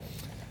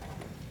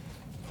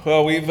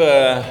Well, we've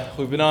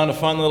been on a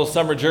fun little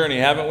summer journey,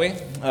 haven't we?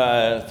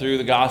 Through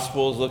the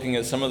Gospels, looking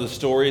at some of the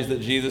stories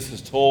that Jesus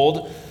has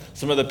told,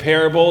 some of the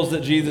parables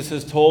that Jesus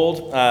has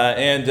told,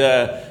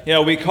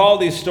 we call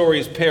these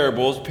stories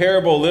parables.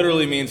 Parable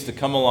literally means to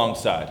come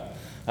alongside.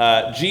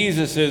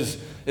 Jesus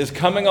is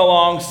coming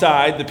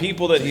alongside the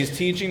people that he's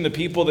teaching, the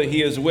people that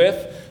he is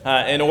with,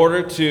 in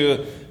order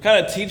to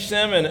kind of teach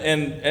them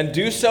and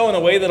do so in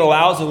a way that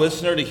allows the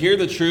listener to hear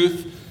the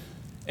truth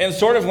in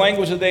sort of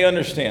language that they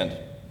understand.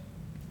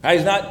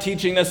 He's not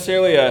teaching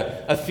necessarily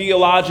a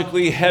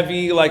theologically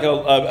heavy, like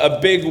a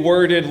big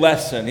worded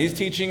lesson. He's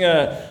teaching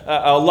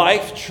a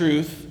life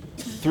truth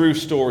through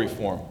story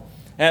form.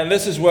 And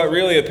this is what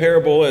really a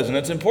parable is. And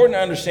it's important to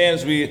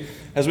understand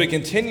as we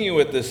continue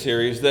with this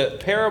series that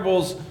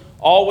parables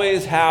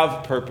always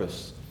have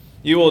purpose.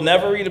 You will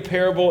never read a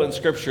parable in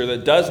Scripture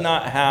that does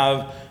not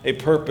have a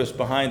purpose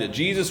behind it.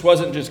 Jesus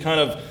wasn't just kind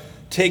of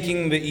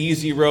taking the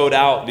easy road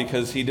out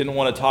because he didn't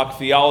want to talk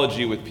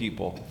theology with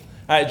people.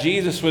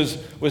 Jesus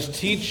was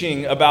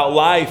teaching about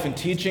life and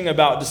teaching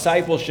about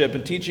discipleship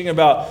and teaching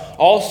about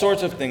all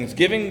sorts of things,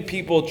 giving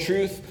people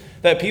truth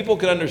that people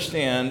could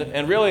understand,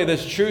 and really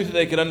this truth that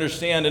they could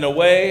understand in a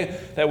way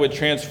that would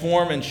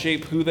transform and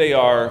shape who they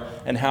are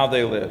and how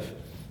they live.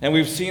 And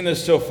we've seen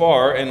this so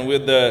far, and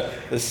with the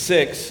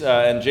 6,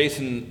 and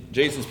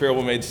Jason's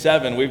parable made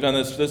 7, we've done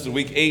this is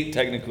week 8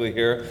 technically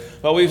here,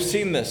 but we've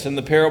seen this in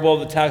the parable of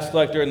the tax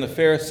collector and the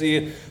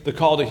Pharisee, the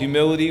call to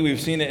humility. We've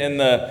seen it in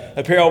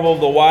the parable of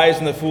the wise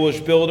and the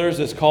foolish builders,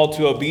 this call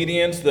to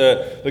obedience,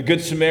 the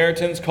Good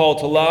Samaritan's call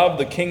to love,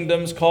 the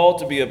kingdom's call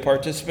to be a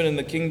participant in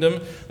the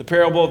kingdom, the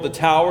parable of the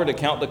tower to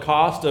count the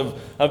cost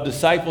of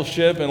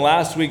discipleship, and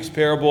last week's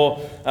parable,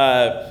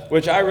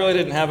 which I really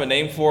didn't have a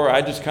name for.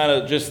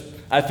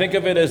 I think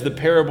of it as the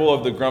parable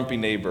of the grumpy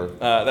neighbor.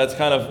 That's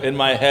kind of in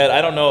my head.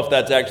 I don't know if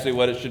that's actually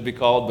what it should be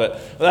called,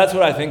 but that's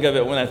what I think of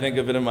it when I think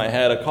of it in my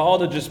head. A call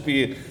to just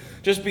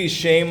be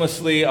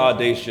shamelessly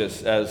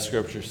audacious, as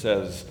Scripture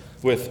says,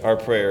 with our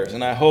prayers.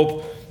 And I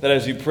hope that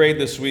as you prayed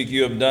this week,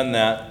 you have done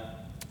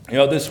that.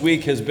 This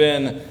week has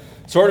been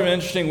sort of an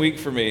interesting week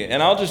for me.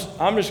 And I'm just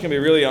going to be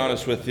really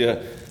honest with you.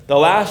 The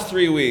last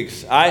 3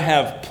 weeks, I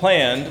have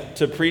planned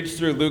to preach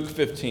through Luke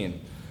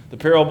 15. The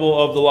parable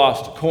of the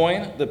lost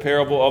coin, the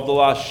parable of the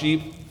lost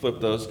sheep, flip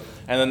those,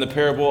 and then the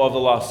parable of the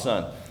lost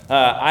son.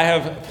 I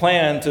have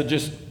planned to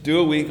just do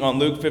a week on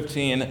Luke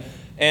 15,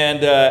 and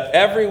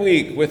every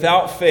week,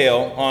 without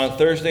fail, on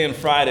Thursday and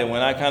Friday,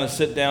 when I kind of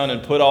sit down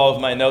and put all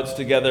of my notes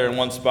together in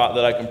one spot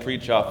that I can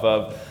preach off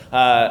of,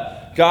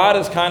 God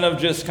has kind of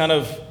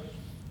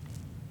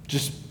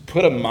just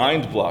put a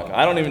mind block.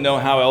 I don't even know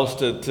how else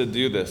to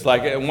do this.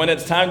 Like, when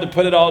it's time to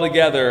put it all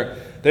together,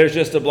 there's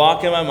just a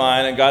block in my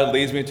mind, and God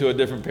leads me to a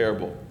different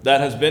parable. That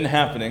has been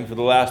happening for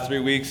the last 3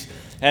 weeks,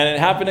 and it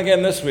happened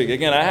again this week.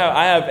 Again, I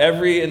have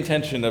every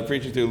intention of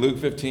preaching through Luke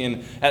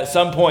 15 at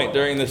some point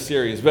during this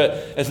series, but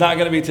it's not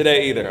going to be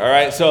today either, all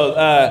right? So,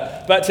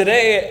 but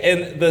today,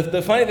 and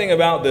the funny thing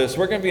about this,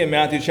 we're going to be in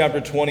Matthew chapter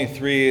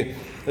 23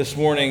 this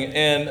morning,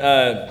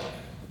 and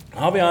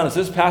I'll be honest,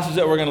 this passage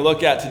that we're going to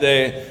look at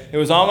today, it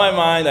was on my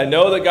mind. I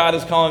know that God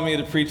is calling me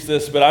to preach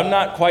this, but I'm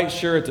not quite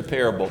sure it's a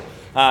parable.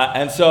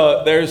 And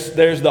so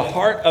there's the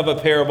heart of a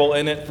parable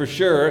in it for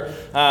sure,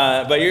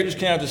 but you're just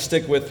going to have to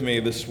stick with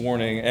me this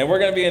morning. And we're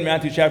going to be in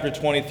Matthew chapter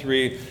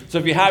 23. So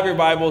if you have your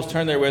Bibles,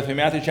 turn there with me,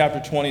 Matthew chapter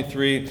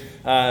 23.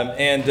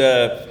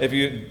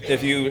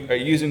 If you are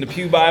using the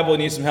Pew Bible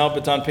and need some help,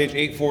 it's on page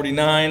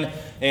 849.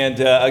 And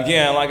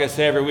again, like I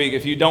say every week,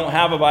 if you don't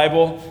have a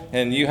Bible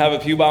and you have a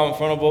Pew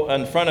Bible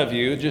in front of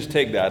you, just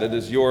take that. It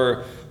is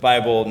your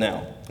Bible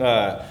now.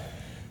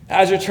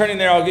 As you're turning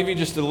there, I'll give you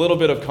just a little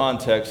bit of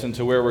context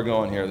into where we're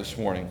going here this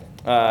morning.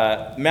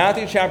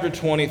 Matthew chapter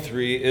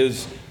 23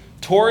 is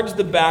towards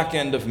the back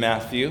end of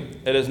Matthew.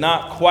 It is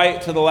not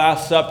quite to the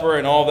Last Supper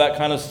and all that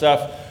kind of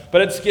stuff,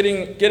 but it's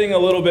getting a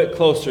little bit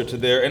closer to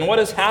there. And what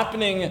is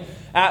happening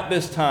at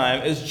this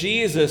time is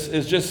Jesus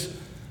is just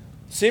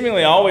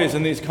seemingly always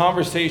in these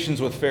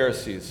conversations with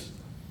Pharisees.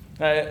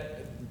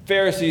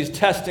 Pharisees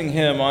testing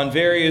him on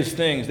various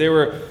things. They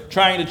were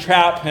trying to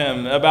trap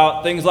him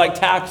about things like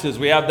taxes.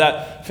 We have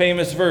that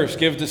famous verse,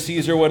 give to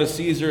Caesar what is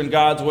Caesar and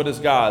God's what is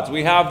God's.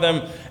 We have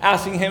them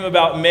asking him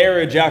about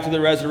marriage after the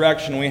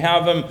resurrection. We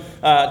have them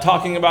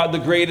talking about the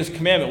greatest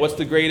commandment. What's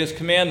the greatest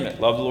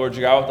commandment? Love the Lord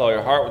your God with all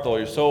your heart, with all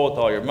your soul, with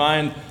all your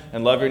mind,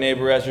 and love your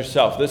neighbor as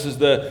yourself. This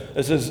is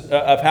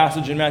a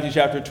passage in Matthew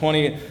chapter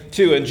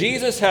 22. And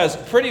Jesus has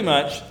pretty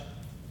much,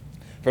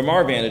 from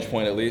our vantage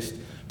point at least,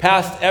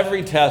 passed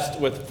every test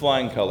with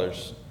flying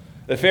colors.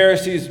 The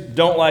Pharisees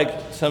don't like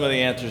some of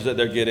the answers that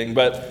they're getting,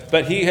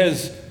 but he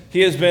has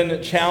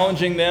been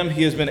challenging them.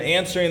 He has been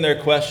answering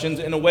their questions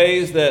in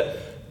ways that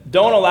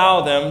don't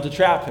allow them to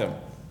trap him.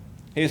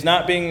 He's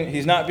not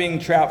being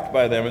trapped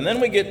by them. And then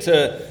we get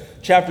to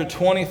chapter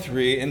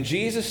 23, and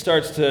Jesus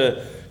starts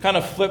to kind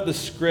of flip the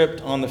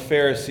script on the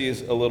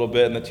Pharisees a little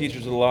bit and the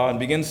teachers of the law, and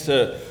begins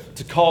to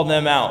call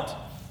them out.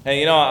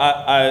 And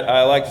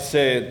I like to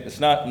say,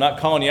 I'm not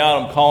calling you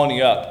out, I'm calling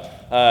you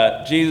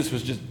up. Jesus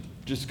was just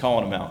just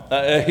calling them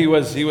out. He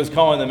was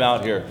calling them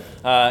out here.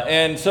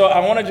 And so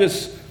I want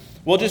to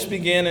we'll just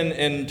begin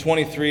in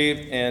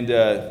 23, and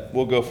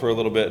we'll go for a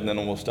little bit, and then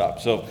we'll stop.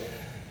 So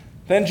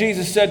then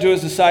Jesus said to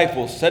his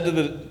disciples,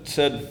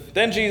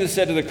 then Jesus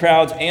said to the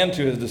crowds and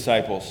to his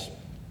disciples,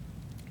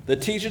 the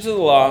teachers of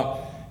the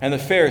law and the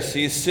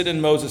Pharisees sit in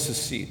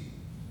Moses' seat.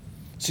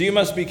 So you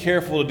must be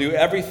careful to do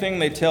everything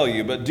they tell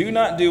you, but do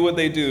not do what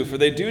they do, for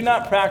they do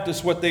not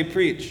practice what they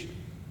preach.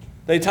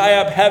 They tie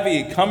up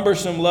heavy,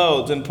 cumbersome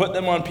loads and put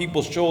them on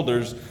people's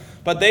shoulders,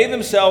 but they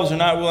themselves are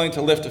not willing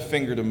to lift a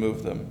finger to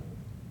move them.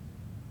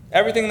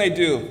 Everything they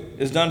do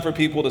is done for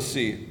people to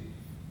see.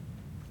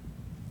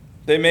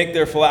 They make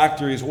their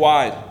phylacteries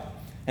wide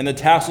and the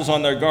tassels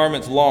on their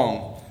garments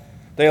long.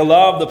 They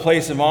love the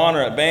place of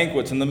honor at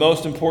banquets and the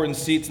most important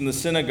seats in the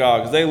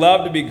synagogues. They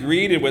love to be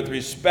greeted with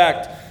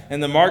respect in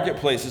the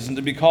marketplaces and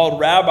to be called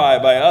rabbi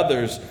by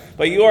others.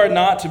 But you are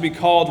not to be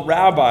called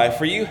rabbi,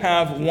 for you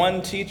have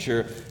one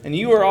teacher, and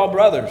you are all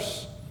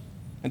brothers.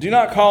 And do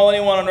not call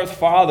anyone on earth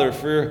father,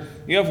 for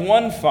you have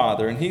one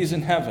Father, and he's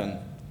in heaven.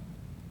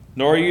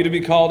 Nor are you to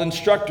be called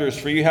instructors,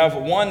 for you have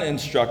one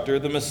instructor,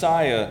 the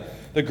Messiah.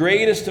 The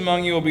greatest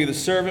among you will be the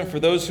servant, for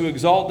those who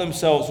exalt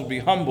themselves will be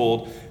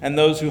humbled, and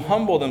those who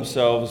humble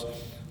themselves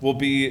will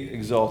be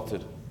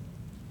exalted.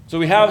 So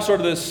we have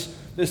sort of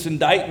this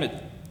indictment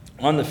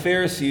on the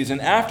Pharisees, and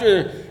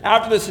after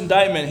this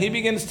indictment, he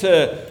begins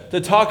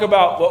to talk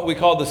about what we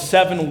call the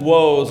 7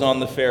 woes on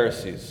the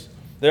Pharisees.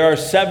 There are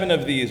 7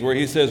 of these where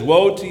he says,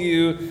 "Woe to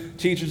you,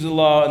 teachers of the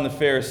law and the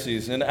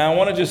Pharisees." And I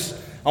want to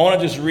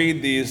just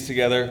read these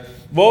together.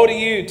 "Woe to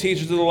you,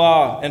 teachers of the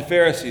law and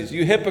Pharisees,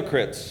 you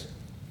hypocrites!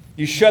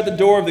 You shut the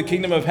door of the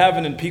kingdom of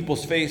heaven in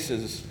people's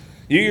faces.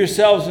 You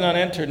yourselves do not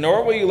enter,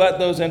 nor will you let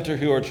those enter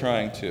who are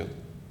trying to.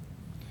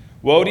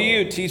 Woe to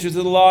you, teachers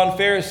of the law and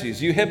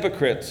Pharisees, you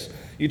hypocrites!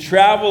 You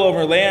travel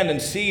over land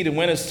and sea to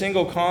win a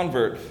single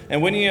convert,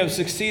 and when you have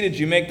succeeded,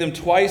 you make them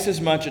twice as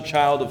much a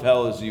child of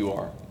hell as you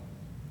are.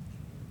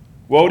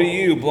 Woe to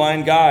you,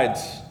 blind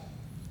guides!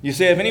 You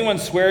say, if anyone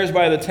swears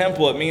by the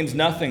temple, it means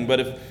nothing,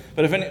 but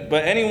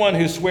anyone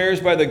who swears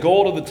by the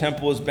gold of the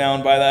temple is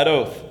bound by that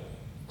oath.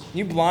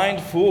 You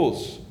blind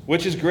fools,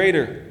 which is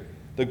greater,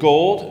 the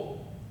gold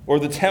or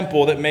the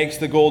temple that makes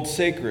the gold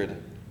sacred?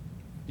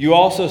 You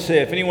also say,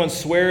 if anyone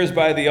swears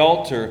by the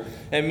altar,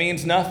 it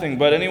means nothing,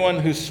 but anyone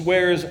who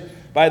swears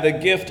by the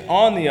gift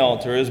on the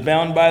altar is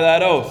bound by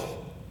that oath.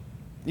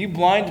 You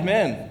blind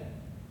men,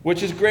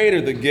 which is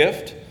greater, the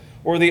gift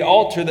or the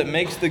altar that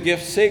makes the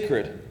gift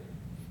sacred?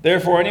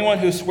 Therefore, anyone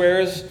who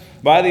swears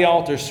by the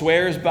altar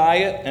swears by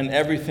it and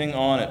everything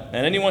on it.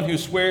 And anyone who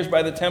swears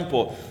by the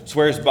temple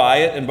swears by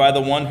it and by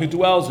the one who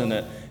dwells in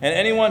it. And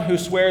anyone who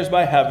swears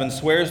by heaven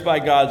swears by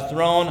God's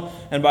throne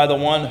and by the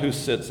one who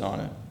sits on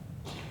it.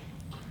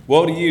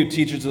 Woe to you,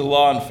 teachers of the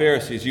law and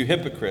Pharisees, you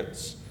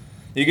hypocrites!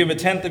 You give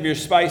 1/10 of your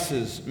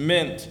spices,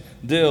 mint,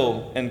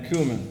 dill, and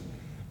cumin.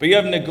 But you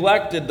have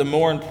neglected the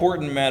more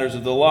important matters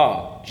of the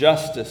law,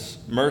 justice,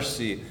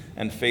 mercy,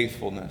 and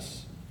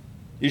faithfulness.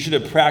 You should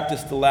have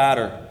practiced the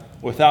latter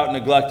without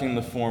neglecting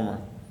the former.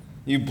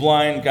 You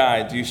blind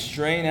guides, you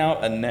strain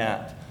out a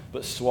gnat,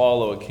 but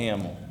swallow a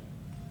camel.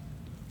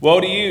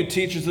 Woe to you,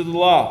 teachers of the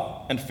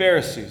law and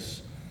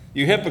Pharisees,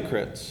 you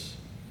hypocrites!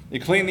 You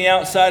clean the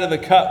outside of the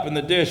cup and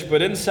the dish,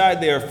 but inside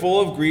they are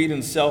full of greed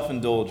and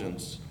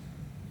self-indulgence.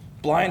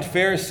 Blind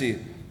Pharisee,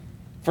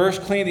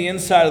 first clean the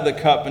inside of the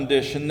cup and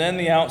dish, and then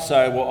the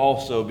outside will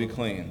also be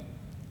clean.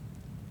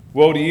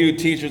 Woe to you,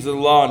 teachers of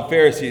the law and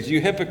Pharisees, you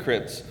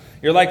hypocrites!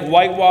 You're like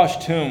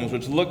whitewashed tombs,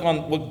 which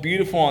look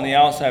beautiful on the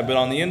outside, but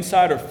on the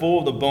inside are full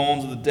of the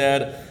bones of the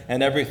dead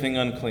and everything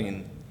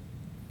unclean.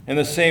 In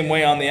the same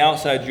way, on the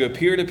outside you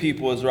appear to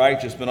people as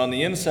righteous, but on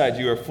the inside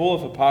you are full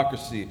of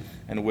hypocrisy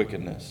and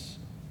wickedness.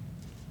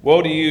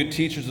 Woe to you,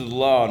 teachers of the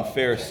law and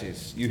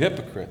Pharisees, you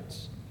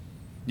hypocrites!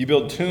 You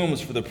build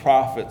tombs for the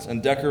prophets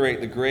and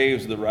decorate the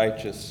graves of the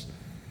righteous.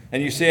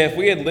 And you say, if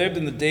we had lived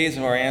in the days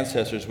of our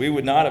ancestors, we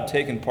would not have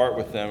taken part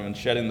with them in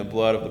shedding the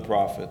blood of the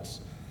prophets.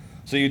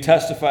 So you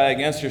testify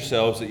against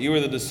yourselves that you are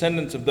the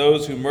descendants of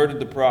those who murdered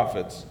the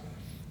prophets.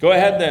 Go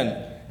ahead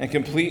then and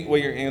complete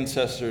what your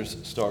ancestors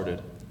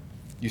started.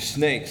 You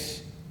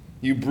snakes,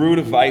 you brood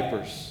of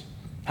vipers,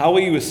 how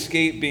will you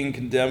escape being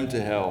condemned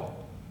to hell?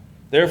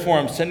 Therefore,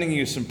 I'm sending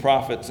you some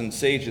prophets and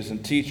sages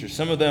and teachers.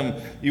 Some of them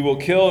you will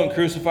kill and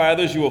crucify.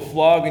 Others you will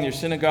flog in your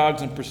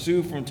synagogues and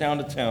pursue from town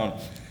to town.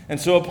 And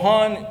so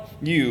upon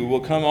you will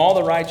come all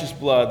the righteous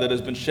blood that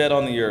has been shed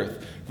on the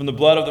earth, from the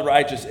blood of the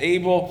righteous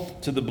Abel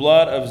to the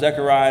blood of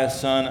Zechariah,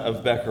 son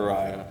of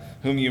Bechariah,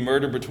 whom you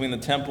murdered between the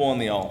temple and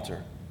the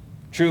altar.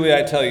 Truly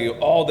I tell you,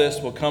 all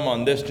this will come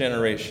on this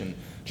generation.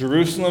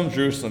 Jerusalem,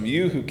 Jerusalem,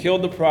 you who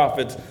killed the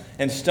prophets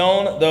and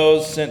stoned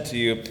those sent to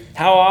you.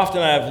 How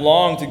often I have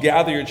longed to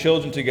gather your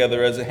children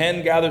together as a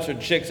hen gathers her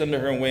chicks under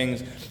her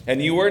wings,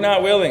 and you were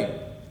not willing.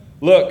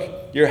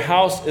 Look, your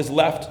house is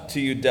left to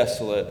you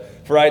desolate.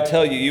 For I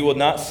tell you, you will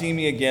not see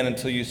me again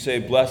until you say,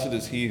 blessed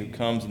is he who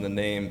comes in the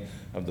name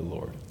of the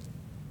Lord.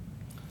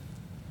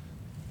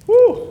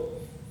 Woo!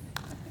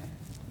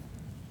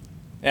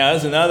 Yeah,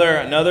 this is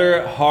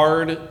another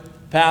hard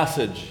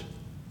passage.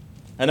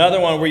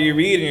 Another one where you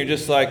read and you're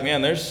just like,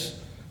 man, there's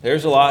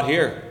a lot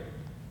here.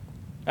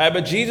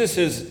 But Jesus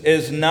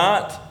is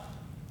not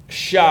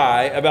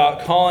shy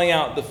about calling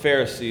out the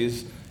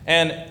Pharisees,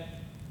 and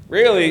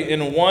really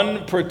in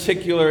one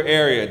particular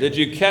area. Did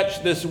you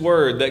catch this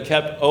word that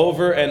kept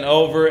over and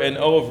over and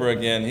over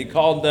again? He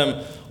called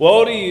them,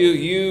 "Woe to you,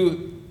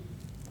 you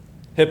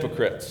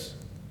hypocrites."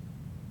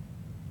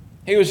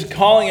 He was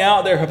calling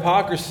out their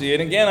hypocrisy.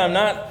 And again,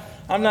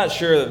 I'm not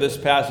sure that this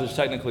passage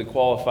technically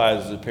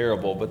qualifies as a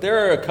parable, but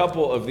there are a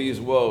couple of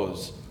these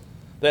woes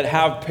that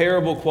have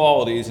parable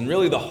qualities and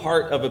really the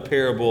heart of a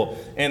parable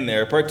in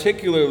there.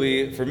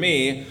 Particularly for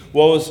me,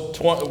 woes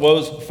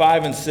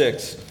 5 and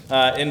 6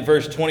 in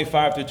verse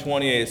 25 through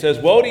 28. It says,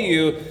 "Woe to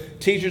you,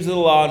 teachers of the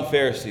law and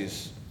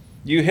Pharisees,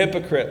 you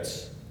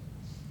hypocrites!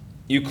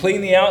 You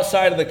clean the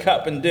outside of the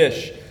cup and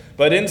dish,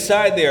 but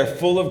inside they are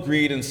full of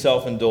greed and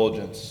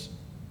self-indulgence."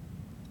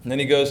 And then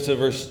he goes to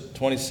verse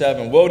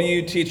 27. "Woe to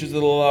you, teachers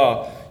of the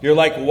law! You're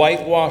like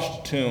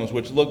whitewashed tombs,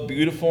 which look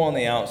beautiful on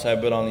the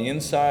outside, but on the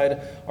inside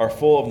are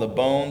full of the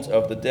bones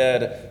of the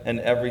dead and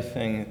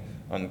everything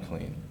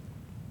unclean."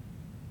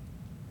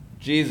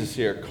 Jesus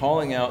here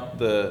calling out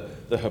the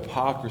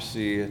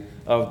hypocrisy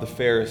of the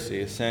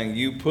Pharisees, saying,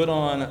 you put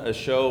on a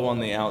show on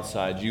the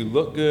outside. You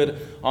look good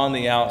on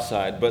the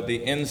outside, but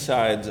the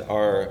insides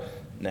are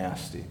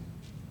nasty.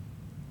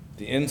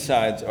 The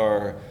insides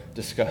are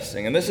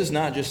disgusting. And this is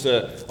not just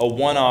a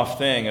one-off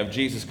thing of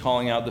Jesus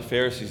calling out the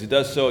Pharisees. He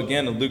does so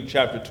again in Luke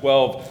chapter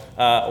 12,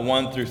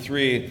 1 through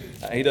 3.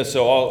 He does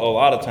so a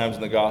lot of times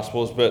in the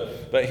Gospels.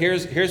 But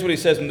here's what he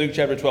says in Luke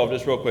chapter 12,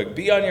 just real quick.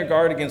 "Be on your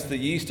guard against the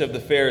yeast of the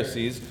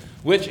Pharisees,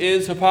 which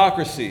is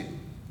hypocrisy.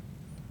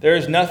 There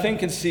is nothing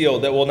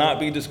concealed that will not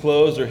be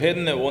disclosed, or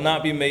hidden that will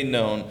not be made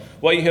known.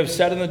 What you have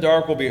said in the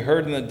dark will be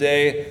heard in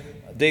the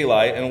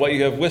daylight, and what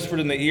you have whispered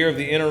in the ear of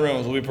the inner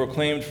rooms will be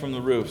proclaimed from the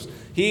roofs."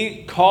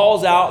 He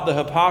calls out the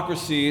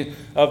hypocrisy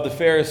of the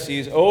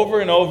Pharisees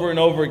over and over and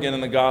over again in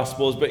the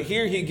Gospels, but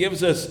here he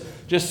gives us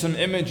just some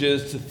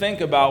images to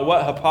think about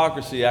what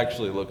hypocrisy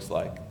actually looks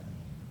like,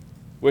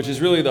 which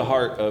is really the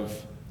heart of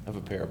a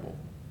parable.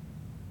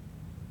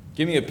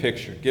 Give me a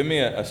picture. Give me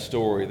a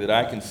story that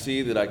I can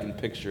see, that I can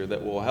picture,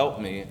 that will help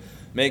me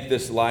make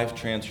this life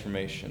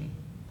transformation.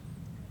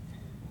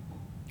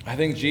 I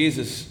think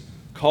Jesus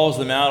calls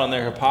them out on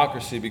their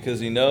hypocrisy because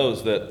he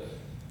knows that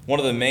one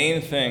of the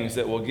main things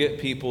that will get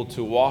people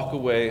to walk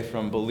away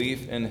from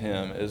belief in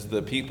him is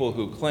the people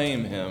who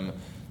claim him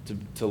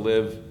to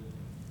live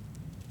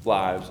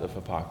lives of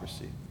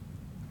hypocrisy.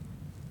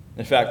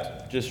 In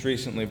fact, just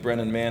recently,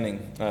 Brennan Manning,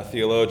 a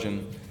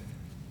theologian,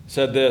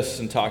 said this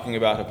in talking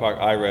about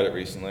hypocrisy. I read it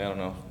recently. I don't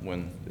know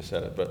when they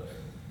said it, but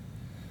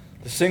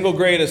the single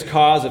greatest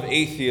cause of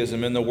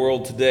atheism in the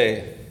world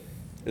today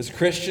is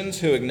Christians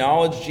who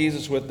acknowledge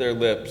Jesus with their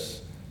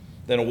lips,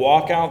 then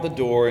walk out the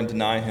door and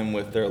deny him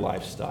with their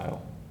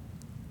lifestyle.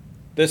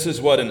 This is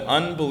what an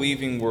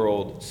unbelieving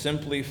world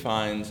simply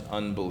finds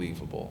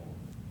unbelievable.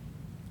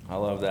 I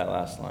love that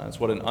last line. It's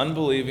what an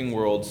unbelieving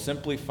world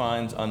simply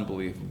finds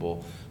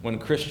unbelievable when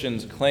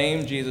Christians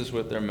claim Jesus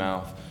with their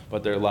mouth,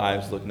 but their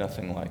lives look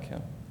nothing like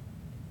him.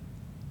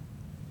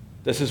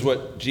 This is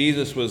what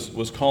Jesus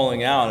was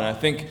calling out. And I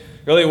think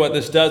really what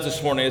this does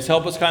this morning is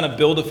help us kind of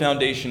build a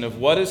foundation of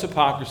what is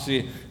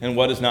hypocrisy and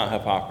what is not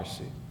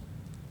hypocrisy.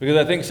 Because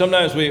I think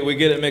sometimes we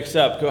get it mixed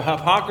up.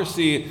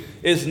 Hypocrisy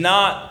is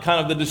not kind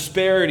of the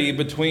disparity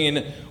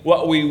between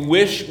what we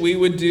wish we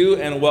would do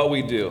and what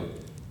we do.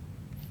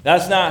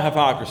 That's not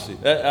hypocrisy.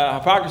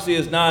 Hypocrisy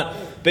is not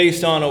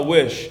based on a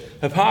wish.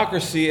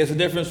 Hypocrisy is the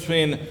difference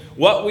between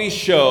what we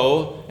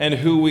show and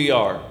who we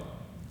are.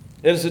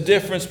 It is the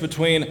difference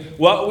between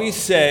what we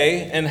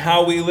say and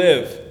how we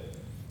live.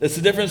 It's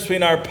the difference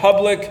between our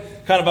public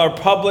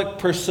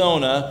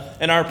persona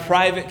and our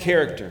private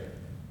character.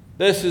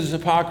 This is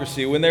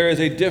hypocrisy, when there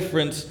is a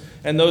difference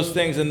in those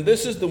things. And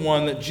this is the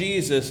one that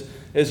Jesus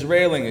is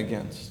railing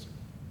against.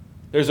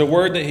 There's a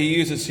word that he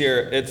uses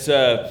here. It's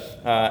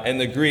in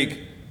the Greek,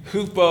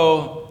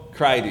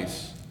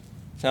 hypocrites.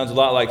 Sounds a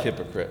lot like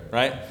hypocrite,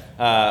 right?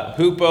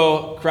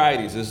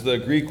 Hypocrites is the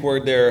Greek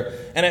word there.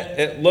 And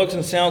it looks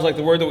and sounds like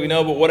the word that we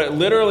know, but what it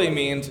literally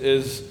means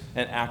is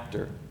an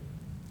actor.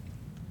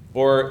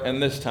 Or, in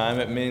this time,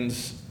 it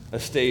means a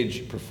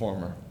stage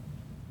performer.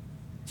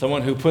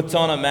 Someone who puts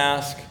on a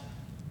mask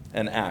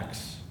and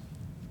acts.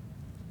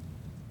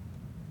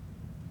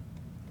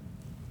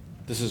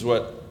 This is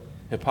what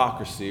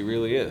hypocrisy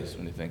really is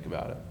when you think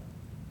about it.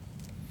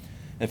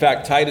 In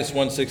fact, Titus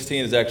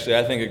 1:16 is actually,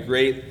 I think, a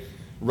great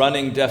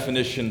running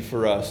definition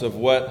for us of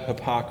what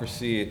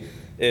hypocrisy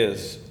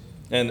is.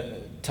 And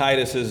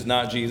Titus is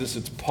not Jesus,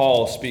 it's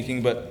Paul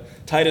speaking, but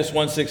Titus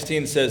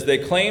 1:16 says, "They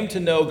claim to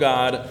know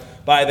God,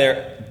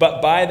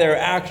 but by their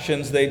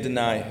actions they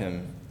deny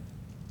him."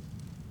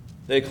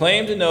 They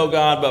claim to know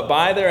God, but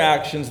by their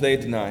actions they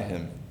deny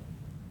him.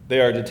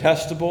 They are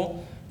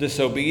detestable,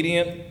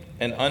 disobedient,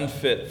 and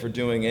unfit for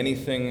doing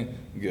anything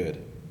good.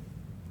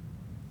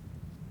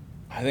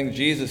 I think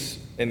Jesus,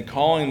 in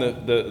calling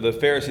the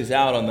Pharisees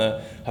out on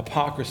the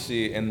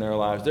hypocrisy in their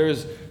lives,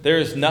 there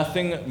is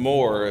nothing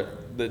more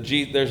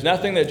there's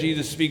nothing that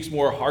Jesus speaks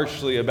more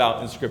harshly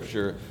about in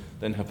Scripture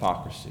than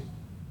hypocrisy.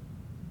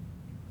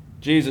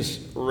 Jesus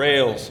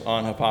rails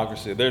on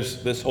hypocrisy.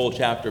 There's this whole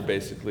chapter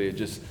basically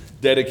just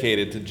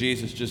dedicated to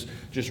Jesus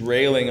just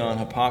railing on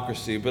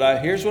hypocrisy.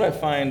 But here's what I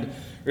find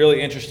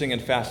really interesting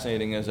and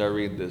fascinating as I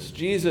read this.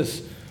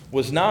 Jesus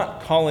was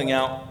not calling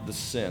out the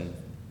sin.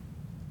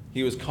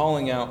 He was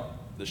calling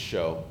out the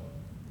show.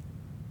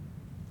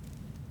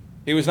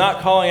 He was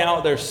not calling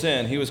out their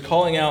sin. He was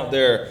calling out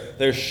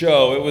their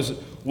show. It was,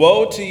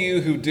 woe to you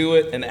who do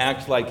it and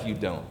act like you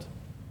don't.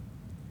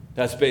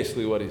 That's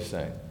basically what he's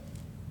saying.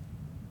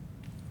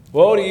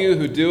 Woe to you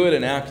who do it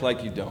and act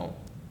like you don't.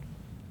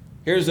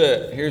 Here's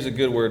a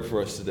good word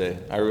for us today.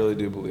 I really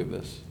do believe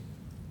this.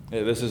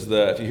 This is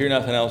if you hear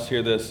nothing else,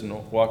 hear this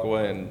and walk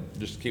away and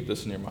just keep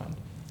this in your mind.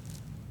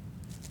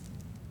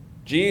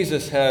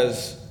 Jesus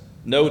has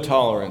no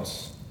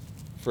tolerance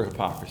for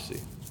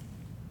hypocrisy.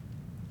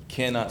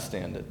 Cannot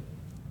stand it.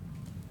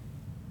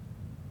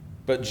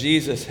 But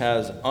Jesus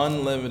has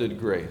unlimited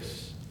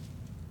grace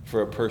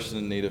for a person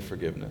in need of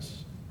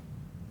forgiveness.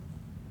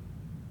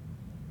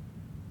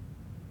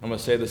 I'm going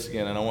to say this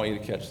again, and I want you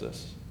to catch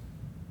this.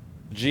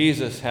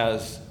 Jesus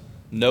has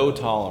no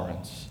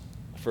tolerance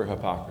for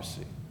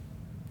hypocrisy,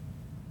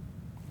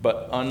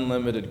 but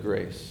unlimited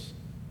grace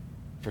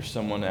for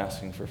someone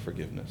asking for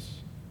forgiveness.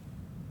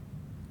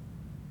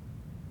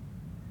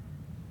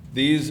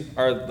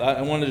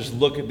 I want to just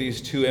look at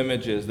these two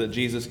images that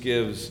Jesus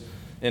gives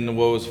in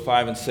woes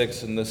 5 and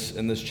 6 in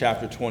this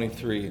chapter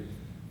 23.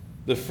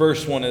 The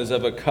first one is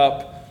of a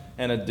cup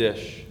and a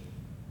dish.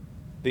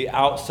 The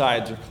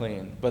outsides are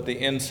clean, but the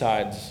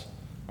insides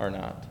are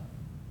not.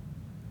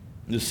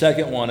 The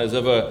second one is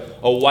of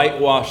a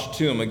whitewashed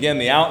tomb. Again,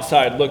 the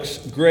outside looks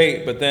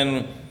great, but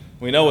then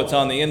we know what's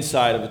on the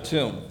inside of a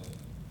tomb.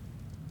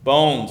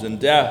 Bones and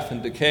death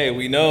and decay.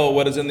 We know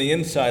what is in the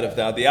inside of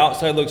that. The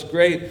outside looks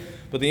great,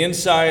 but the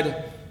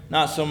inside,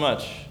 not so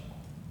much.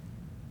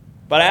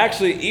 But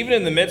actually, even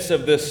in the midst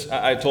of this,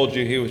 I told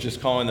you he was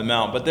just calling them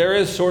out, but there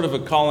is sort of a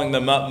calling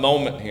them up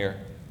moment here.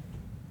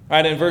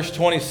 Right, in verse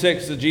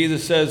 26,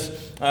 Jesus says,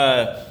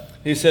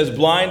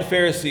 blind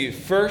Pharisee,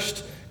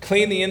 first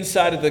clean the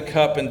inside of the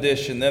cup and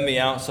dish, and then the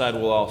outside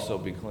will also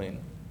be clean.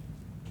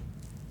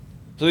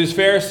 So these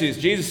Pharisees,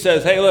 Jesus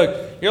says, hey,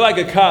 look, you're like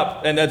a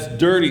cup, and that's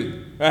dirty.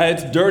 Right?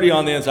 It's dirty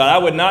on the inside. I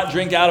would not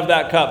drink out of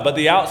that cup, but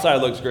the outside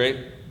looks great.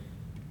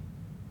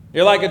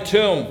 You're like a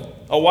tomb,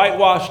 a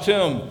whitewashed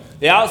tomb.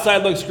 The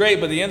outside looks great,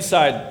 but the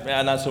inside,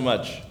 not so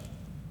much.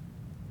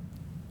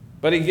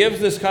 But he gives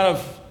this kind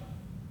of,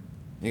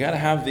 you got to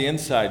have the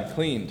inside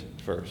cleaned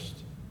first.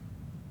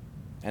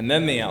 And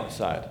then the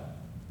outside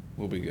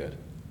will be good.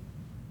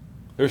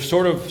 There's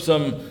sort of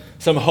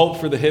some hope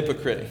for the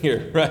hypocrite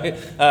here, right?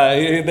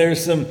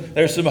 There's some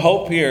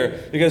hope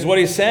here, because what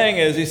he's saying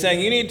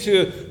you need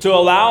to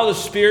allow the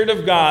Spirit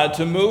of God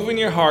to move in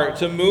your heart,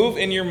 to move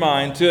in your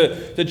mind,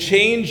 to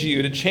change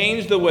you, to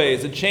change the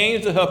ways, to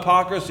change the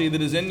hypocrisy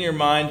that is in your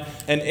mind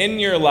and in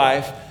your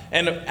life.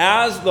 And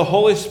as the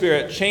Holy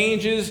Spirit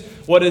changes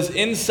what is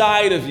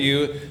inside of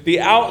you, the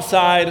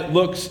outside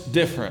looks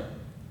different.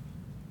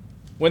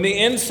 When the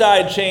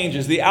inside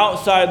changes, the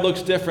outside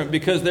looks different,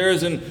 because there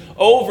is an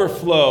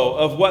overflow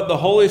of what the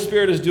Holy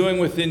Spirit is doing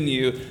within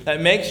you that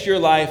makes your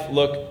life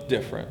look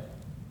different.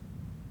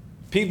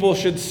 People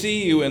should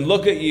see you and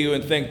look at you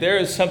and think there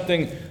is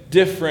something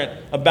different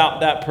about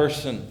that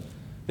person.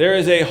 There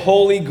is a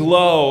holy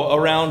glow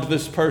around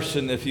this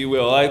person, if you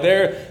will. Like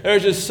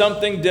there's just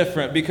something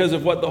different because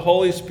of what the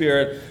Holy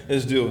Spirit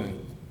is doing.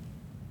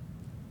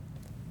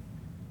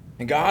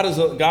 And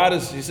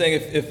he's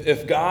saying,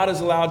 if God is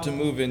allowed to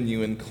move in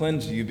you and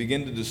cleanse you,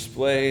 begin to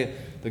display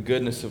the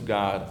goodness of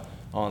God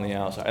on the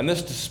outside. And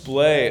this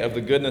display of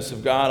the goodness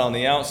of God on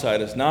the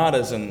outside is not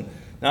as an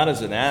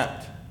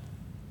act.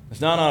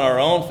 It's not on our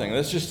own thing.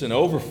 It's just an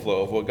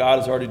overflow of what God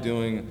is already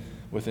doing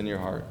within your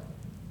heart.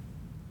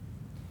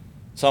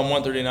 Psalm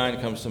 139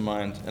 comes to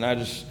mind, and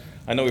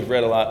I know we've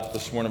read a lot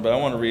this morning, but I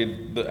want to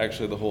read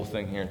the whole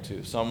thing here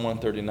too. Psalm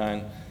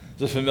 139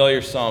 is a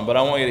familiar psalm, but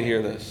I want you to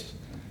hear this.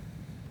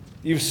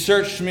 You've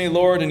searched me,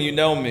 Lord, and you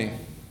know me.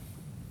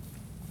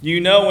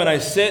 You know when I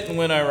sit and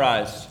when I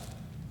rise.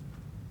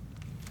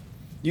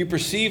 You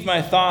perceive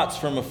my thoughts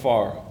from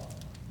afar.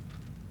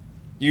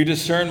 You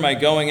discern my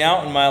going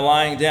out and my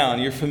lying down.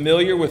 You're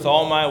familiar with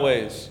all my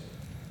ways.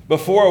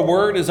 Before a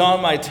word is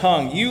on my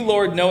tongue, you,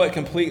 Lord, know it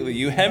completely.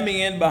 You hem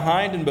me in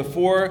behind and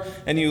before,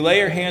 and you lay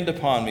your hand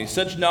upon me.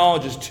 Such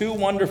knowledge is too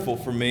wonderful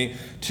for me,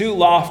 too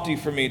lofty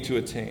for me to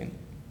attain.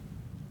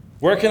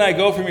 Where can I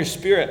go from your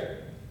spirit?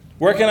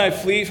 Where can I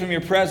flee from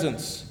your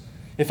presence?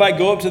 If I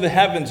go up to the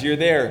heavens, you're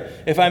there.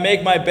 If I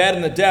make my bed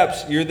in the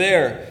depths, you're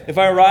there. If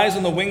I rise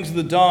on the wings of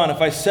the dawn,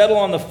 if I settle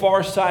on the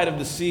far side of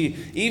the sea,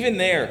 even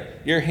there,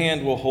 your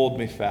hand will hold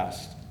me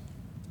fast.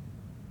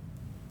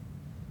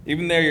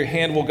 Even there your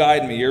hand will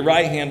guide me, your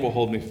right hand will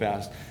hold me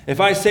fast.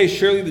 If I say,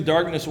 surely the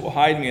darkness will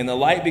hide me, and the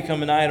light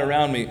become a night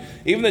around me,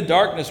 even the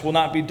darkness will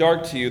not be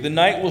dark to you. The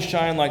night will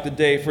shine like the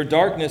day, for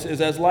darkness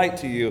is as light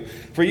to you.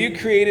 For you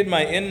created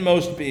my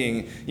inmost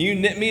being. You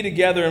knit me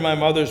together in my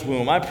mother's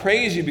womb. I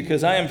praise you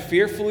because I am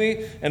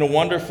fearfully and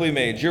wonderfully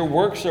made. Your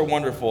works are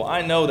wonderful.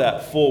 I know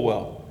that full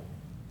well.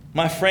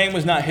 My frame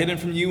was not hidden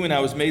from you when I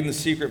was made in the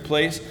secret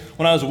place,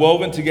 when I was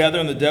woven together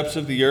in the depths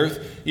of the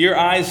earth. Your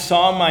eyes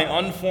saw my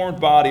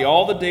unformed body.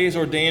 All the days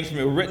ordained for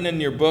me were written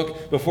in your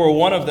book before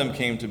one of them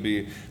came to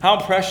be.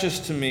 How precious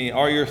to me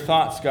are your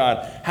thoughts,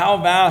 God. How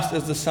vast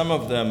is the sum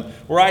of them.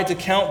 Were I to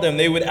count them,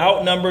 they would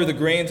outnumber the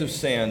grains of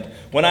sand.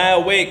 When I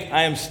awake,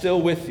 I am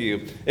still with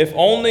you. If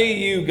only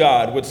you,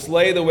 God, would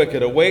slay the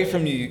wicked. Away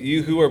from you,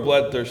 you who are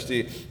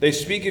bloodthirsty. They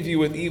speak of you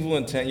with evil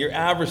intent. Your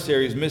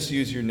adversaries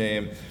misuse your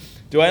name.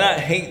 Do I not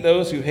hate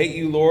those who hate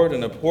you, Lord,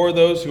 and abhor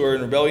those who are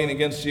in rebellion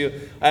against you?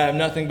 I have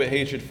nothing but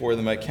hatred for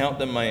them. I count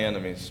them my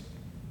enemies.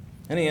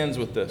 And he ends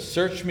with this.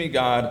 Search me,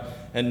 God,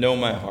 and know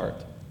my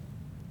heart.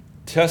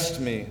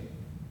 Test me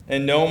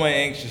and know my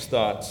anxious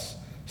thoughts.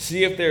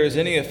 See if there is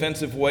any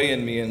offensive way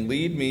in me, and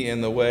lead me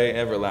in the way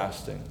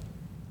everlasting.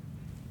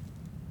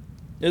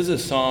 This is a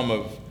psalm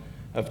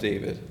of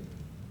David.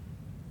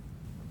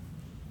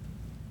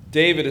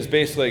 David is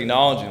basically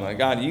acknowledging, like,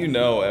 God, you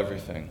know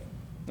everything.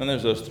 And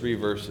there's those 3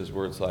 verses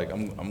where it's like,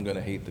 I'm going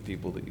to hate the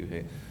people that you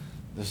hate.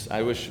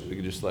 I wish we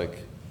could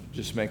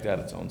just make that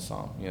its own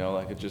psalm.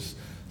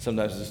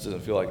 Sometimes it just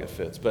doesn't feel like it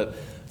fits. But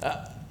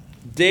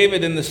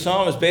David in the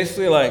psalm is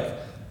basically like,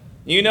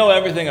 you know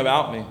everything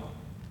about me.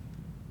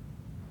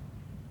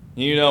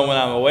 You know when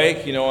I'm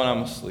awake, you know when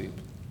I'm asleep.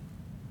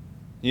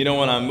 You know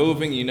when I'm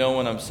moving, you know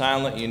when I'm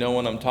silent, you know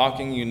when I'm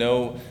talking, you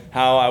know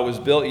how I was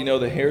built, you know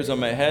the hairs on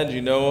my head,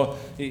 you know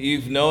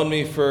you've known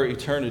me for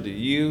eternity.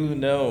 You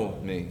know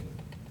me.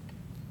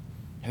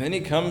 And then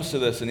he comes to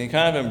this and he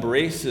kind of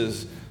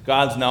embraces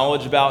God's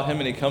knowledge about him,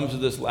 and he comes to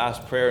this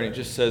last prayer and he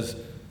just says,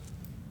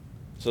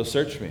 so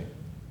search me.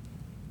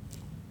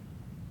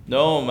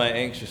 Know my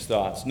anxious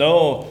thoughts.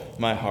 Know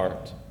my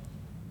heart.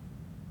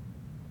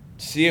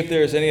 See if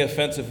there is any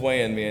offensive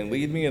way in me, and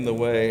lead me in the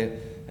way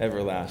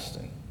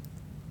everlasting.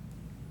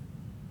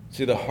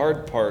 See, the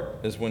hard part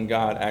is when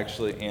God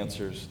actually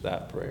answers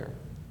that prayer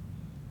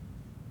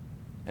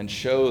and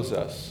shows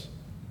us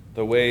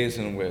the ways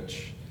in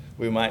which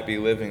we might be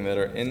living that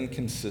are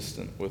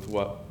inconsistent with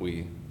what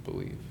we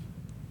believe.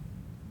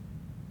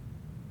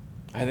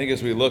 I think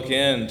as we look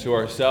into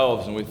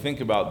ourselves and we think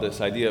about this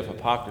idea of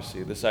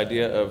hypocrisy, this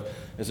idea of,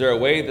 is there a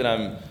way that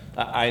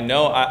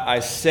I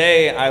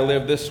say I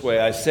live this way,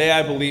 I say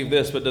I believe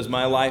this, but does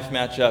my life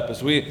match up?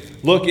 As we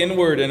look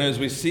inward and as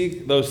we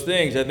seek those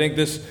things, I think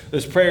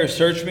this prayer,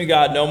 search me,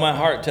 God, know my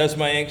heart, test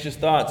my anxious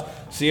thoughts,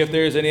 see if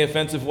there is any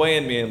offensive way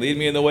in me, and lead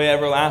me in the way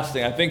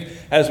everlasting. I think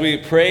as we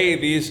pray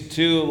these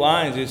 2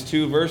 lines, these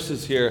 2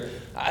 verses here,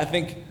 I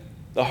think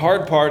the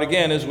hard part,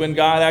 again, is when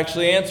God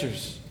actually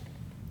answers.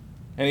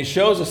 And he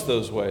shows us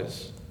those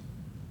ways.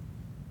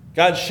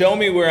 God, show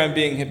me where I'm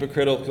being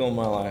hypocritical in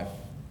my life.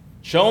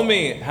 Show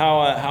me how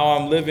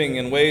I'm living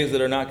in ways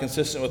that are not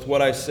consistent with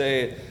what I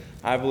say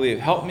I believe.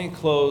 Help me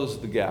close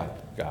the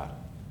gap, God.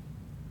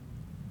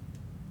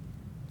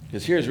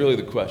 Because here's really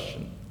the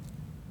question.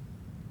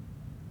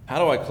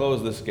 How do I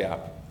close this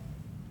gap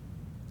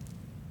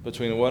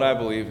between what I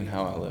believe and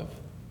how I live?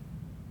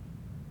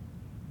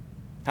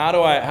 How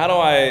do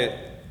I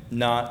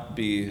not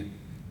be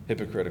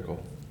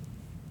hypocritical?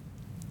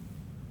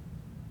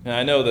 And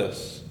I know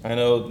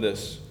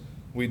this.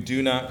 We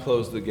do not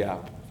close the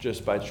gap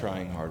just by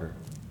trying harder.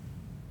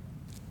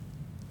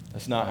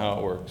 That's not how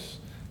it works.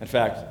 In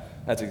fact,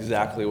 that's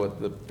exactly what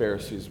the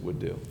Pharisees would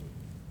do.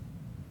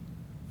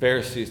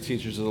 Pharisees,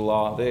 teachers of the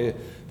law, they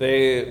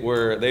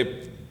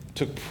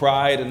took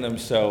pride in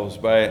themselves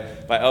by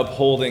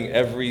upholding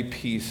every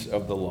piece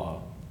of the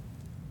law.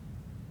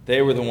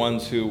 They were the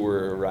ones who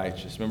were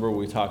righteous. Remember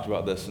we talked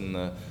about this in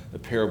the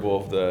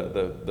parable of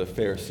the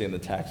Pharisee and the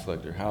tax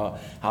collector,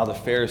 how the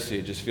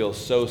Pharisee just feels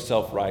so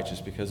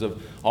self-righteous because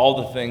of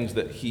all the things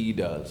that he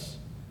does.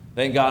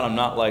 Thank God I'm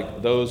not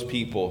like those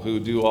people who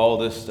do all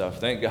this stuff.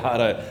 Thank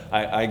God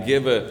I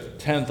give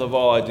 1/10 of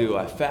all I do.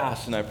 I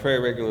fast and I pray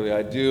regularly.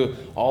 I do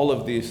all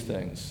of these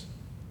things.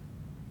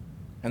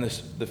 And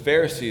the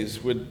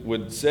Pharisees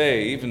would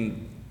say,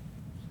 even,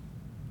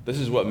 this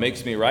is what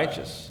makes me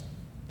righteous.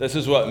 This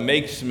is what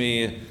makes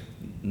me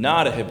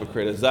not a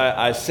hypocrite, is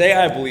I say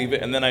I believe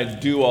it, and then I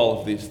do all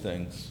of these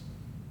things.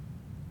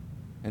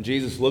 And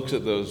Jesus looks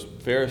at those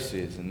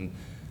Pharisees, and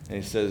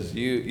he says,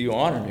 you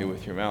honor me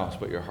with your mouths,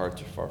 but your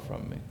hearts are far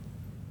from me.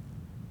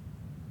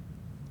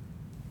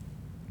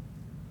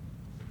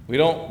 We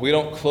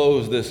don't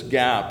close this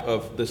gap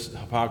of this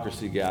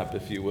hypocrisy gap,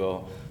 if you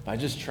will, by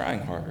just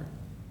trying harder.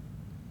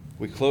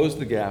 We close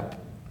the gap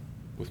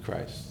with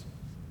Christ.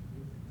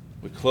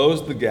 We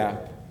close the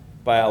gap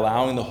by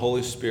allowing the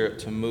Holy Spirit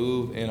to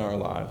move in our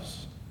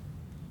lives.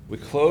 We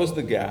close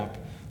the gap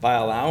by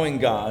allowing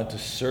God to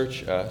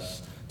search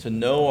us, to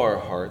know our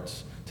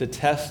hearts, to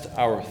test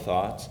our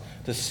thoughts,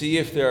 to see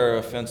if there are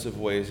offensive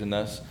ways in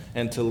us,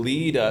 and to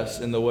lead us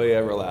in the way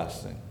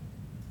everlasting.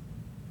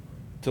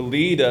 To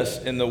lead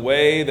us in the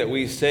way that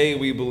we say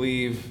we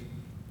believe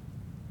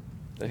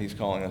that he's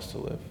calling us to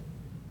live.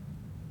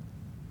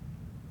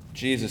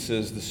 Jesus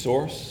is the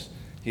source.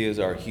 He is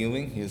our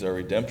healing. He is our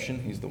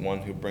redemption. He's the one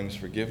who brings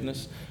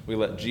forgiveness. We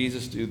let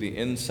Jesus do the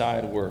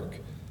inside work,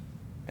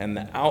 and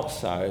the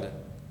outside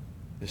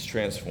is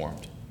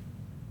transformed.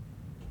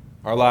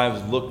 Our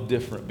lives look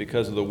different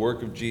because of the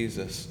work of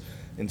Jesus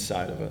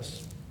inside of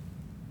us.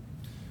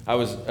 I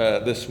was,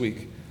 this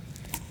week,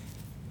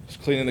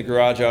 cleaning the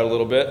garage out a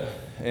little bit,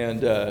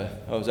 and I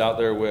was out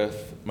there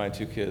with my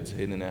two kids,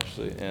 Hayden and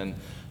Ashley, and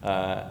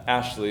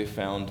Ashley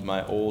found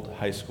my old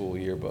high school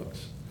yearbooks.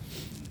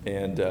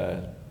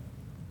 And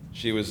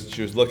she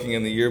was looking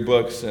in the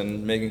yearbooks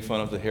and making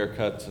fun of the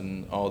haircuts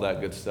and all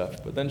that good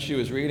stuff. But then she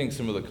was reading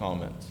some of the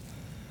comments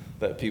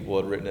that people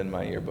had written in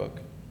my yearbook.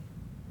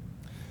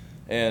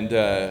 And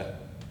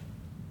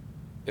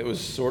it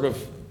was sort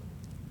of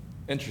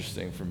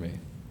interesting for me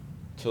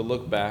to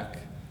look back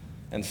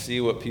and see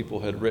what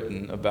people had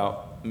written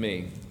about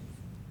me.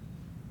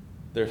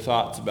 Their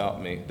thoughts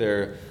about me.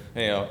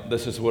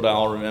 This is what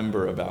I'll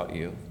remember about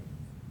you.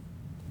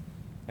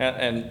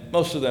 And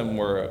most of them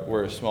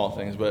were small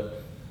things,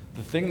 but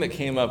the thing that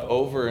came up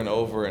over and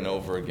over and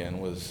over again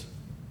was,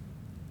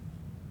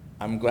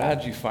 I'm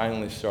glad you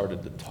finally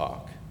started to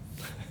talk.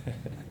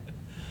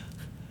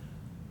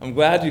 I'm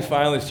glad you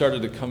finally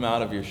started to come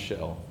out of your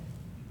shell.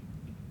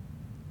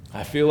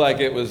 I feel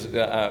like it was,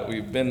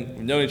 we've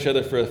known each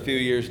other for a few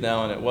years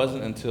now, and it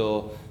wasn't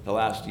until the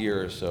last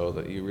year or so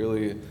that you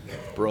really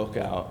broke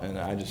out, and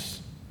I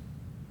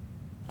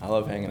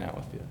love hanging out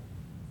with you.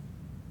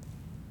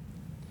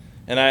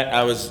 And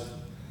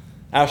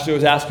Ashley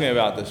was asking me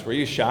about this. Were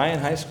you shy in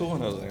high school?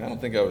 And I was like, I don't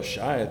think I was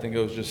shy. I think I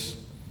was just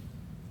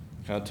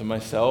kind of to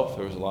myself.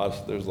 There was a lot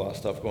of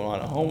stuff going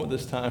on at home at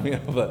this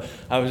time, but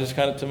I was just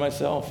kind of to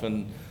myself.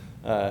 And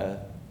I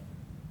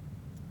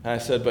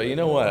said, but you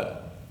know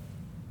what?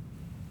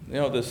 You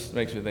know what this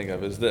makes me think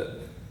of is that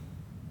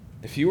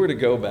if you were to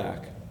go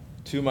back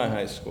to my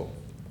high school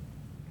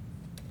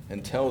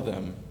and tell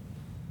them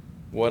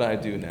what I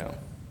do now,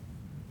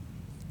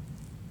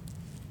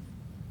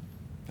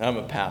 I'm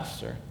a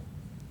pastor.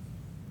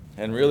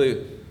 And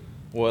really,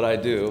 what I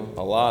do,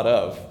 a lot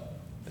of,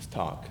 is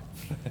talk.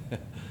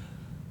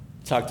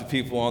 Talk to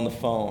people on the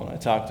phone. I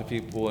talk to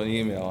people in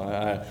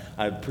email.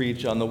 I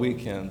preach on the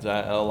weekends.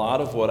 A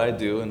lot of what I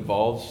do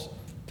involves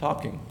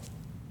talking.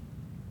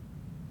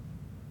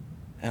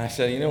 And I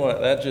said, you know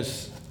what? That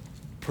just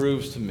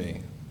proves to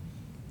me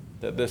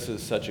that this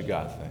is such a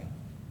God thing.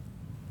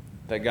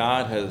 That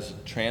God has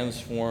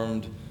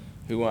transformed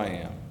who I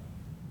am.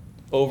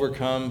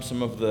 Overcome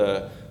some of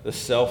the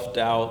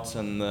self-doubts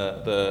and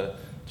the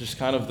just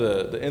kind of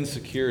the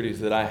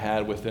insecurities that I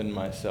had within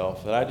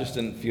myself, that I just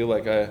didn't feel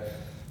like I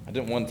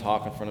didn't want to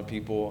talk in front of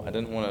people. I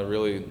didn't want to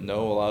really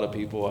know a lot of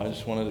people. I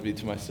just wanted to be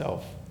to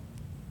myself.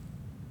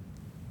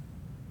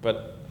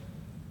 But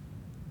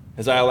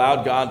as I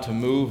allowed God to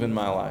move in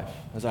my life,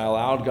 as I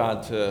allowed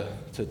God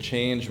to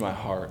change my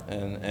heart,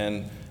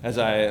 and as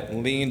I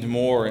leaned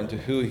more into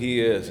who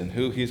He is and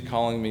who He's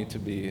calling me to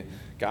be,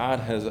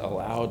 God has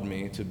allowed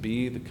me to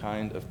be the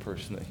kind of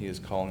person that He is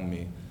calling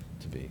me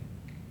to be.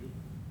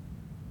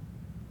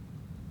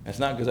 It's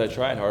not because I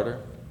tried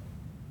harder.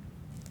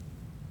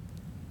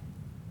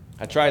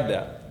 I tried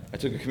that. I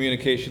took a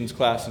communications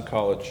class in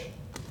college.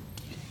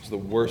 It was the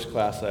worst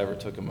class I ever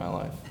took in my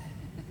life.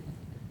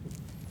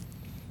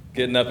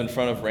 Getting up in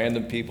front of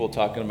random people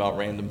talking about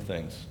random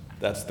things.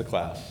 That's the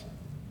class.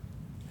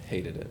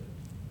 Hated it.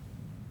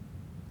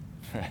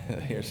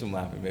 Here's some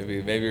laughing. Maybe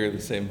you're in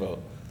the same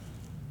boat.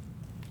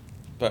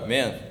 But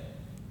man,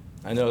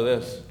 I know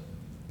this.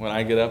 When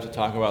I get up to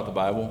talk about the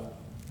Bible,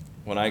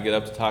 when I get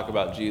up to talk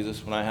about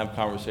Jesus, when I have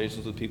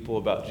conversations with people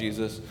about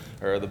Jesus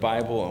or the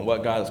Bible and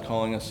what God is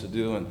calling us to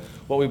do and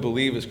what we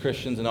believe as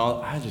Christians and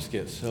all, I just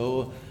get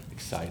so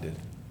excited.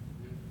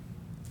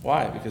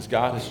 Why? Because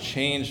God has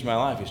changed my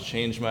life. He's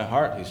changed my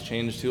heart. He's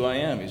changed who I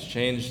am. He's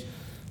changed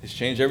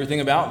everything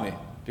about me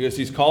because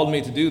He's called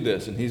me to do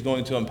this, and He's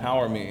going to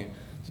empower me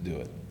to do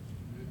it.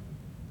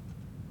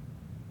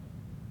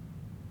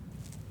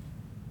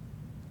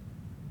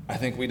 I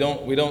think we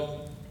don't,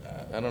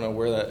 I don't know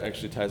where that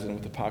actually ties in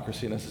with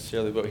hypocrisy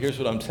necessarily, but here's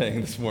what I'm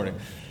saying this morning.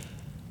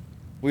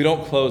 We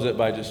don't close it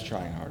by just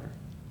trying harder.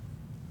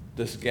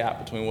 This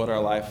gap between what our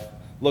life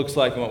looks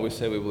like and what we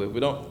say we believe. We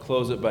don't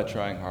close it by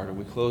trying harder.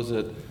 We close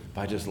it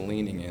by just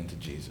leaning into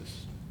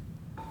Jesus.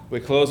 We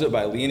close it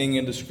by leaning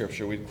into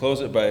Scripture. We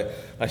close it by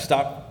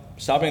stop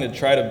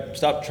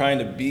trying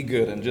to be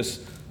good and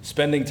just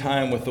spending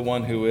time with the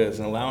one who is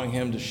and allowing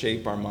Him to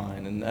shape our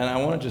mind. And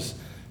I want to just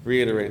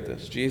reiterate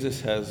this.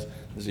 Jesus has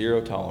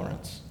zero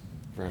tolerance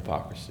for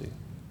hypocrisy,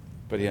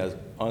 but He has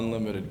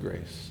unlimited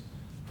grace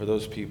for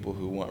those people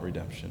who want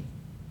redemption,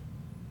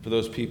 for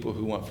those people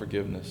who want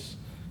forgiveness.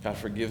 God,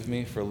 forgive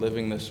me for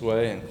living this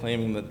way and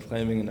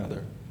claiming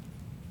another.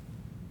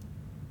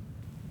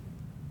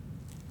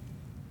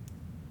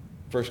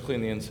 First,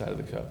 clean the inside of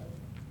the cup,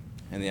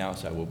 and the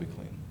outside will be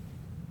clean.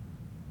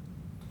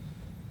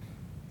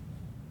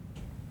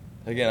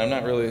 Again, I'm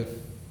not really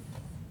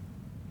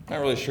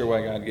sure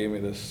why God gave me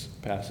this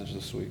passage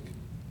this week.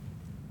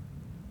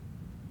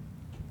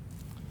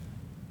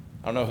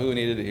 I don't know who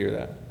needed to hear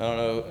that. I don't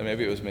know.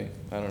 Maybe it was me.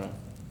 I don't know.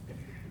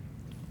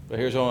 But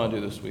here's what I want to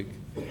do this week.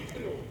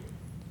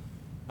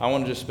 I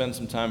want to just spend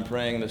some time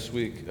praying this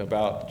week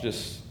about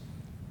just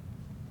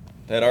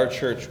that our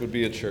church would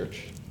be a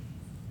church,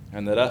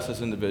 and that us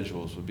as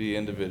individuals would be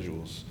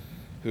individuals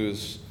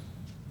whose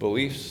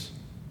beliefs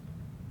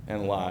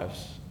and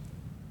lives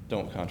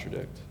don't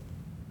contradict.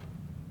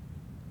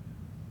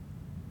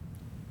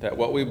 That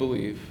what we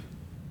believe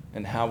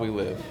and how we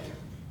live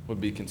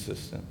would be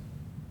consistent.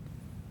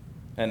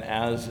 And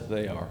as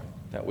they are,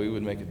 that we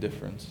would make a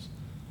difference,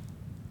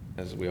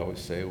 as we always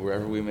say,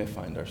 wherever we may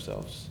find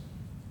ourselves.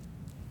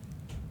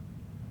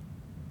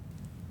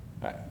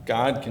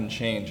 God can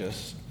change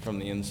us from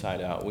the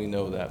inside out. We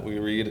know that. We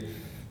read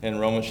in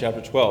Romans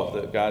chapter 12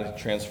 that God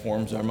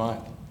transforms our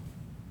mind.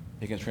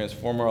 He can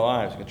transform our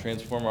lives. He can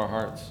transform our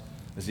hearts.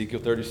 Ezekiel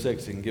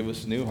 36, he can give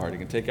us a new heart. He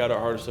can take out our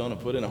heart of stone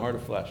and put in a heart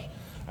of flesh.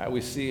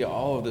 We see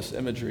all of this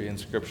imagery in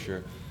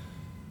Scripture.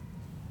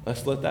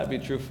 Let's let that be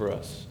true for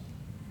us.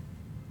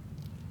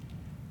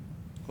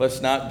 Let's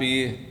not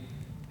be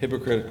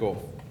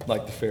hypocritical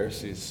like the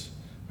Pharisees,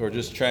 who are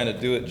just trying to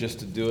do it just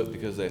to do it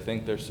because they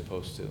think they're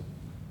supposed to.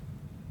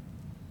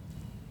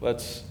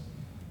 Let's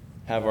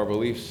have our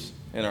beliefs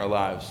and our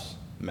lives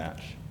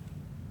match.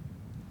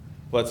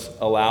 Let's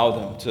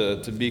allow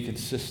them to be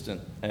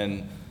consistent.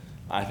 And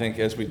I think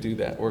as we do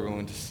that, we're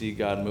going to see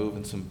God move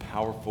in some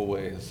powerful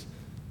ways,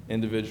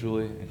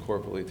 individually and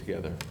corporately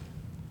together.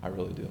 I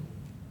really do.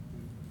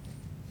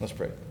 Let's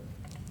pray.